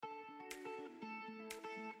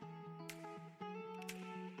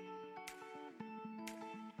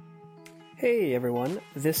Hey everyone,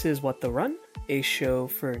 this is What the Run, a show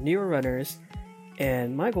for newer runners,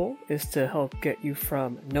 and my goal is to help get you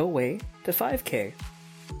from no way to 5K.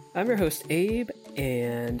 I'm your host Abe,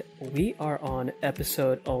 and we are on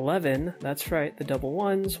episode 11, that's right, the double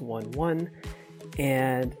ones, 1-1,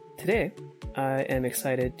 and today I am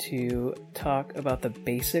excited to talk about the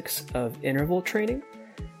basics of interval training.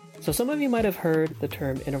 So some of you might have heard the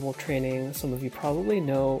term interval training, some of you probably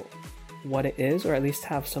know what it is, or at least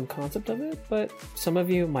have some concept of it, but some of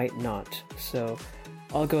you might not. So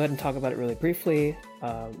I'll go ahead and talk about it really briefly,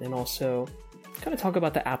 and also kind of talk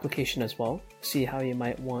about the application as well, see how you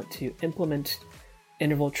might want to implement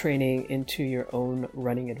interval training into your own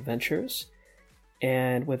running adventures.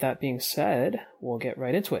 And with that being said, we'll get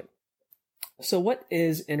right into it. So what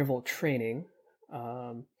is interval training?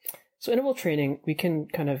 So interval training, we can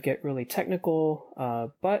kind of get really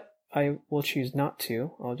technical, but I will choose not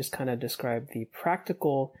to. I'll just kind of describe the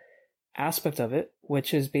practical aspect of it,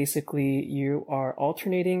 which is basically you are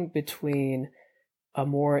alternating between a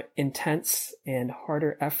more intense and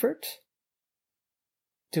harder effort,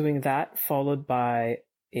 doing that followed by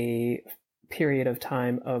a period of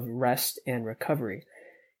time of rest and recovery.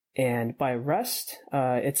 And by rest,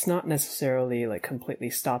 it's not necessarily like completely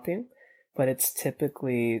stopping, but it's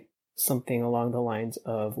typically something along the lines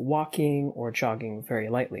of walking or jogging very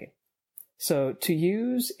lightly. So to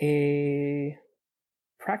use a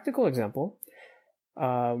practical example,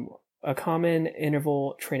 a common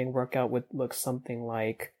interval training workout would look something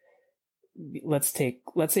like, let's say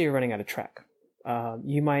you're running at a track.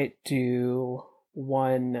 You might do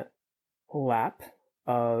one lap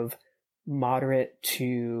of moderate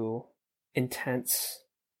to intense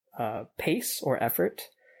pace or effort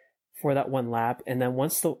for that one lap. And then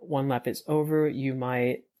once the one lap is over, you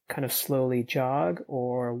might kind of slowly jog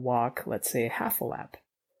or walk, let's say half a lap,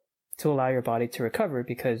 to allow your body to recover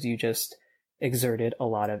because you just exerted a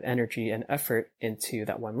lot of energy and effort into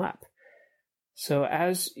that one lap. So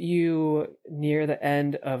as you near the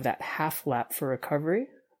end of that half lap for recovery,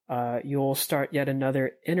 you'll start yet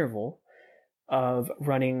another interval of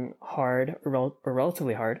running hard or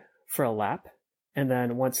relatively hard for a lap. And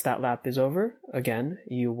then once that lap is over, again,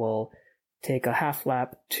 you will take a half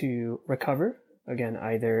lap to recover. Again,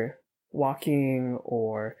 either walking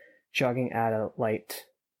or jogging at a light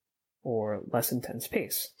or less intense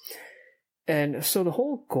pace. And so the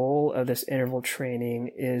whole goal of this interval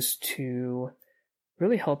training is to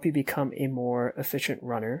really help you become a more efficient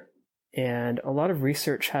runner. And a lot of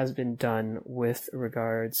research has been done with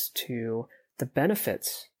regards to the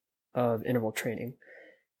benefits of interval training.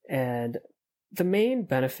 And the main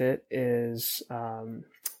benefit is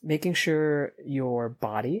making sure your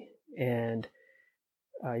body and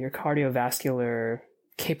your cardiovascular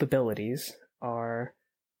capabilities are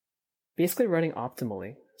basically running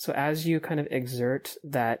optimally. So as you kind of exert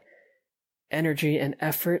that energy and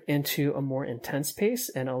effort into a more intense pace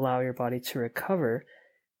and allow your body to recover,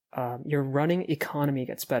 your running economy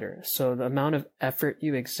gets better. So the amount of effort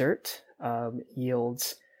you exert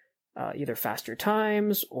yields either faster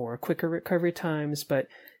times or quicker recovery times, but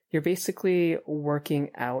you're basically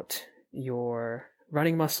working out your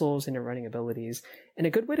running muscles and your running abilities. And a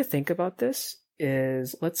good way to think about this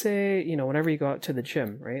is, let's say, whenever you go out to the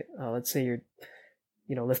gym, right? Let's say you're,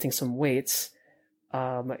 lifting some weights,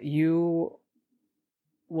 you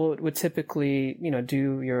would typically,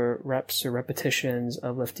 do your reps or repetitions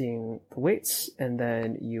of lifting the weights, and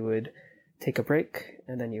then you would take a break,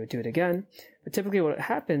 and then you would do it again. But typically what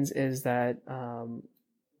happens is that,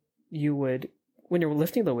 you would, when you're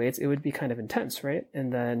lifting the weights, it would be kind of intense, right?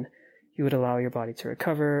 And then you would allow your body to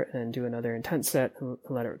recover and do another intense set and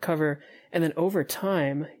let it recover. And then over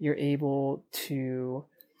time, you're able to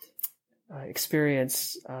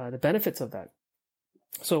experience the benefits of that.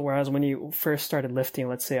 So whereas when you first started lifting,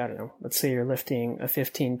 let's say you're lifting a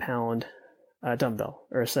 15-pound dumbbell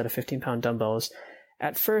or a set of 15-pound dumbbells.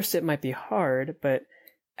 At first, it might be hard, but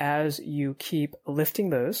as you keep lifting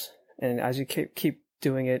those and as you keep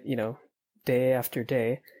doing it, day after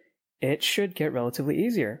day, it should get relatively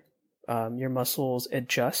easier. Your muscles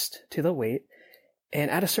adjust to the weight,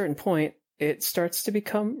 and at a certain point, it starts to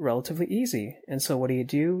become relatively easy. And so what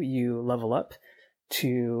do? You level up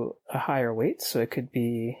to a higher weight. So it could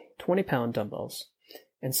be 20-pound dumbbells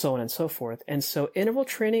and so on and so forth. And so interval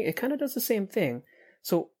training, it kind of does the same thing.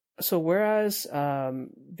 So whereas,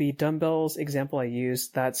 the dumbbells example I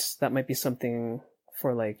used, that might be something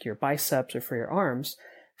for like your biceps or for your arms.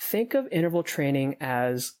 Think of interval training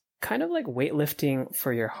as kind of like weightlifting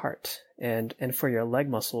for your heart and for your leg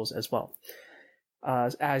muscles as well.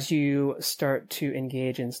 As you start to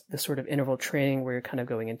engage in the sort of interval training where you're kind of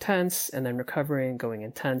going intense and then recovering, going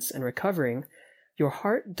intense and recovering, your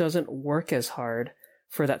heart doesn't work as hard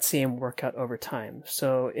for that same workout over time.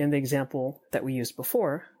 So in the example that we used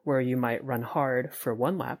before, where you might run hard for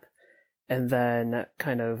one lap and then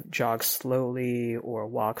kind of jog slowly or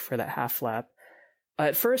walk for that half lap,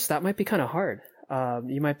 at first that might be kind of hard.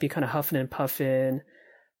 You might be kind of huffing and puffing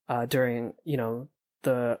during,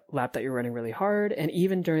 the lap that you're running really hard, and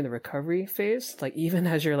even during the recovery phase, like even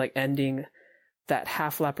as you're like ending that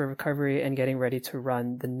half lap of recovery and getting ready to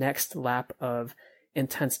run the next lap of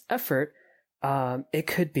intense effort, it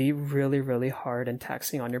could be really, really hard and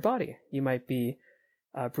taxing on your body. You might be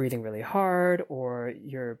breathing really hard, or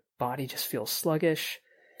your body just feels sluggish.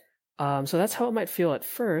 So that's how it might feel at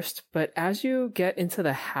first, but as you get into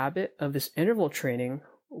the habit of this interval training,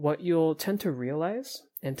 what you'll tend to realize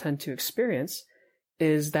and tend to experience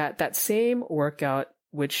is that that same workout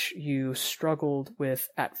which you struggled with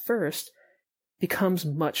at first becomes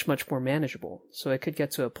much, much more manageable. So it could get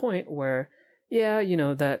to a point where,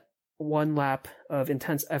 that one lap of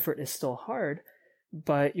intense effort is still hard,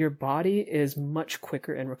 but your body is much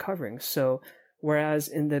quicker in recovering. So whereas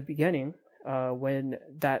in the beginning, when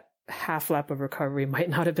that half lap of recovery might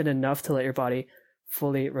not have been enough to let your body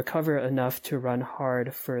fully recover enough to run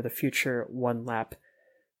hard for the future one lap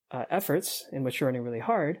efforts in which you're running really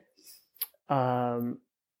hard,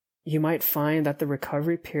 you might find that the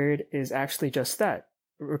recovery period is actually just that,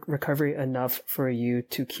 recovery enough for you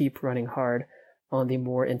to keep running hard on the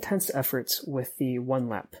more intense efforts with the one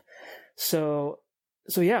lap. So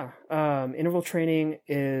interval training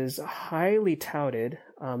is highly touted,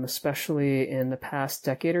 especially in the past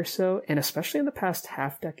decade or so, and especially in the past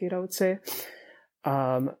half decade, I would say.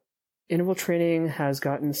 Interval training has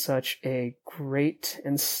gotten such a great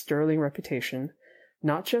and sterling reputation,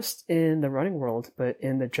 not just in the running world, but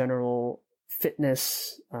in the general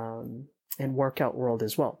fitness and workout world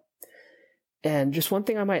as well. And just one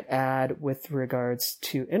thing I might add with regards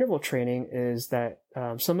to interval training is that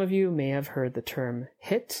some of you may have heard the term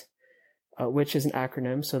HIIT, which is an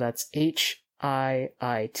acronym. So that's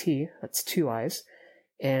HIIT, that's two I's.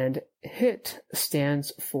 And HIIT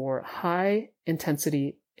stands for High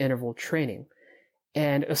Intensity Interval Training.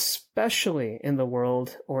 And especially in the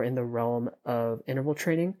world or in the realm of interval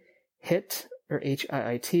training, HIIT or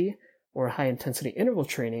HIIT or high intensity interval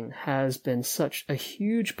training has been such a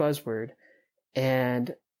huge buzzword.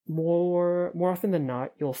 And more often than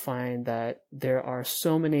not, you'll find that there are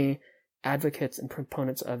so many advocates and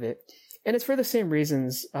proponents of it. And it's for the same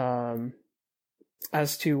reasons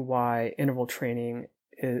as to why interval training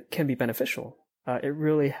can be beneficial. It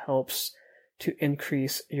really helps to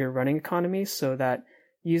increase your running economy so that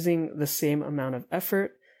using the same amount of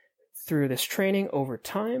effort through this training over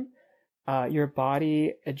time, your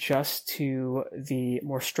body adjusts to the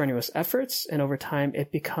more strenuous efforts, and over time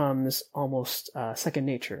it becomes almost second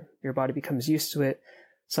nature. Your body becomes used to it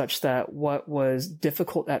such that what was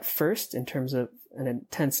difficult at first in terms of an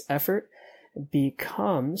intense effort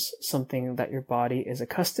becomes something that your body is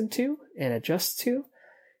accustomed to and adjusts to,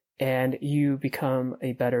 and you become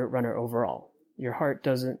a better runner overall. Your heart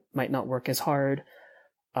might not work as hard.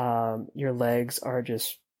 Your legs are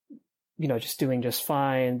just doing just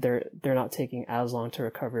fine. They're not taking as long to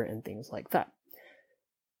recover and things like that.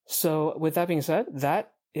 So with that being said,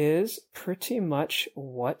 that is pretty much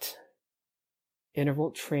what interval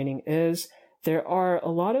training is. There are a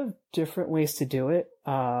lot of different ways to do it.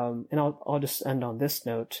 And I'll just end on this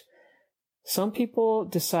note. Some people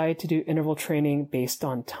decide to do interval training based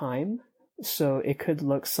on time. So it could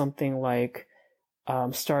look something like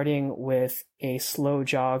starting with a slow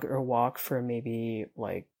jog or walk for maybe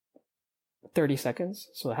like 30 seconds,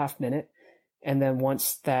 so a half minute. And then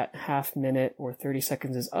once that half minute or 30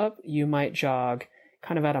 seconds is up, you might jog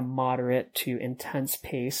kind of at a moderate to intense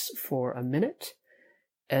pace for a minute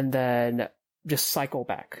and then just cycle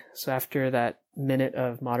back. So after that minute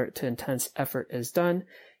of moderate to intense effort is done,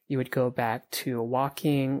 you would go back to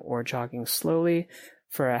walking or jogging slowly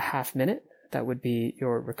for a half minute. That would be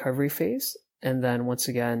your recovery phase. And then once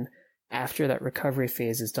again, after that recovery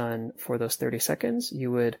phase is done for those 30 seconds,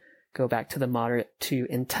 you would go back to the moderate to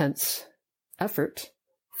intense effort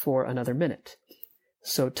for another minute.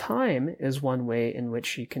 So time is one way in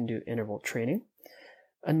which you can do interval training.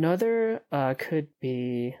 Another could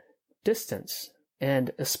be distance.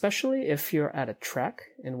 And especially if you're at a track,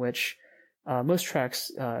 in which most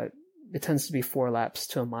tracks, it tends to be 4 laps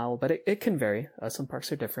to a mile, but it can vary. Some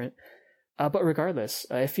parks are different. But regardless,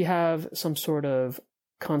 if you have some sort of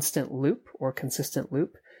constant loop or consistent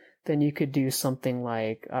loop, then you could do something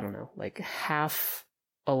like, I don't know, like half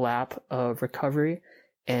a lap of recovery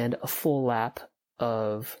and a full lap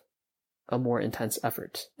of a more intense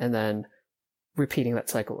effort, and then repeating that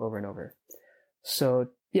cycle over and over. So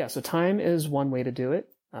time is one way to do it.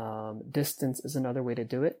 Distance is another way to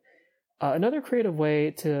do it. Another creative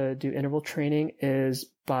way to do interval training is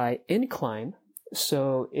by incline.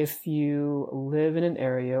 So if you live in an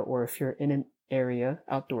area, or if you're in an area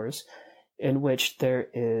outdoors in which there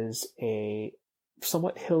is a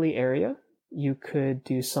somewhat hilly area, you could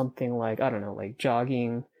do something like, like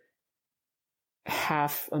jogging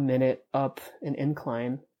half a minute up an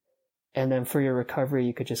incline. And then for your recovery,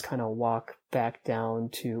 you could just kind of walk back down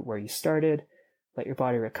to where you started, let your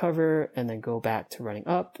body recover, and then go back to running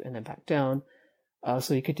up and then back down.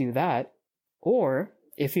 So you could do that. Or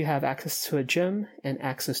if you have access to a gym and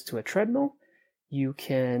access to a treadmill, you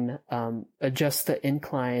can adjust the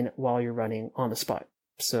incline while you're running on the spot.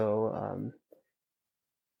 So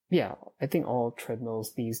I think all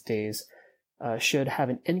treadmills these days should have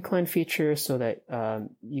an incline feature so that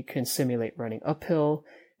you can simulate running uphill.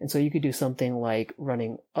 And so you could do something like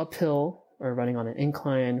running uphill or running on an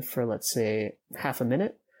incline for, let's say, half a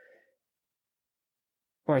minute.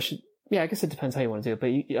 Or I guess it depends how you want to do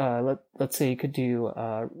it. But let's say you could do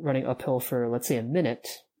running uphill for, let's say, a minute,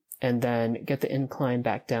 and then get the incline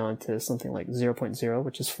back down to something like 0.0,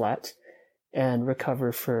 which is flat, and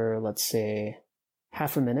recover for, let's say,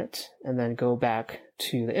 half a minute, and then go back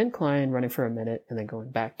to the incline, running for a minute, and then going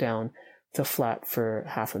back down to flat for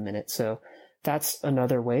half a minute. So that's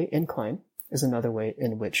another way. Incline is another way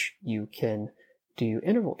in which you can do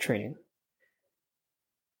interval training.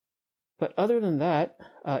 But other than that,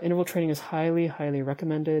 interval training is highly, highly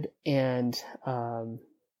recommended. And,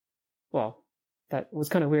 that was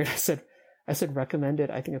kind of weird. I said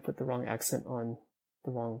recommended. I think I put the wrong accent on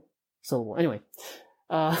the wrong syllable. Anyway,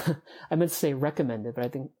 I meant to say recommended, but I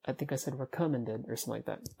think I said recommended or something like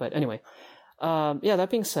that. But anyway, that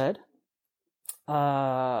being said,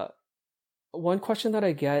 one question that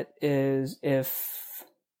I get is if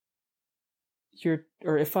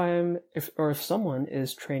someone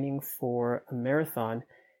is training for a marathon,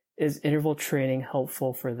 is interval training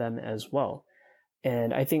helpful for them as well?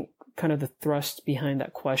 And I think kind of the thrust behind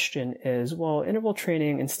that question is, well, interval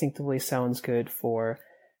training instinctively sounds good for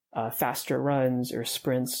faster runs or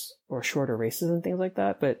sprints or shorter races and things like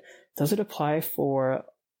that, but does it apply for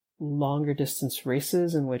longer distance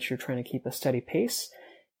races in which you're trying to keep a steady pace?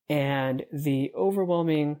 And the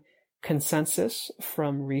overwhelming consensus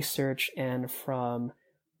from research and from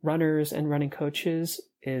runners and running coaches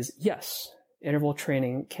is yes, interval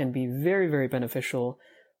training can be very, very beneficial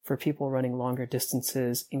for people running longer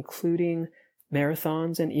distances, including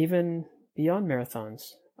marathons and even beyond marathons.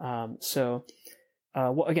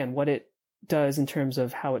 What it does in terms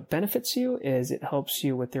of how it benefits you is it helps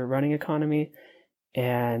you with your running economy,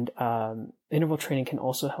 and interval training can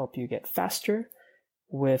also help you get faster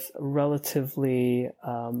with relatively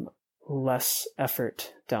less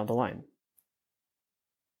effort down the line.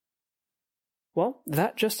 Well,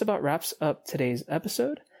 that just about wraps up today's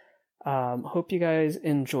episode. Hope you guys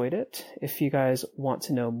enjoyed it. If you guys want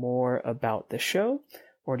to know more about the show,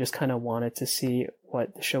 or just kind of wanted to see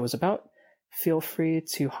what the show is about, feel free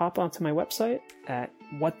to hop onto my website at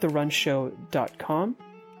whattherunshow.com.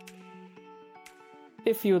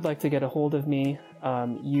 If you would like to get a hold of me,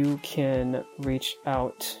 you can reach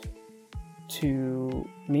out to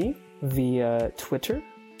me via Twitter.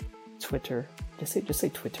 Just say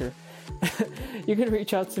Twitter. You can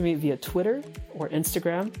reach out to me via Twitter or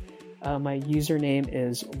Instagram. My username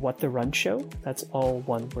is whattherunshow. That's all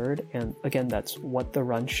one word. And again, that's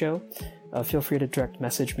whattherunshow. Feel free to direct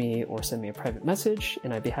message me or send me a private message,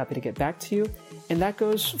 and I'd be happy to get back to you. And that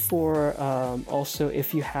goes for also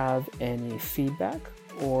if you have any feedback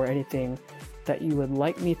or anything that you would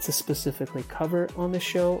like me to specifically cover on the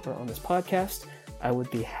show or on this podcast, I would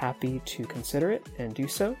be happy to consider it and do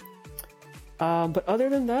so. But other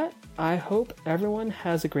than that, I hope everyone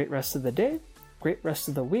has a great rest of the day, great rest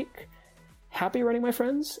of the week. Happy running, my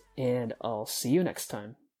friends, and I'll see you next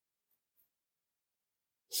time.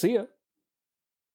 See ya.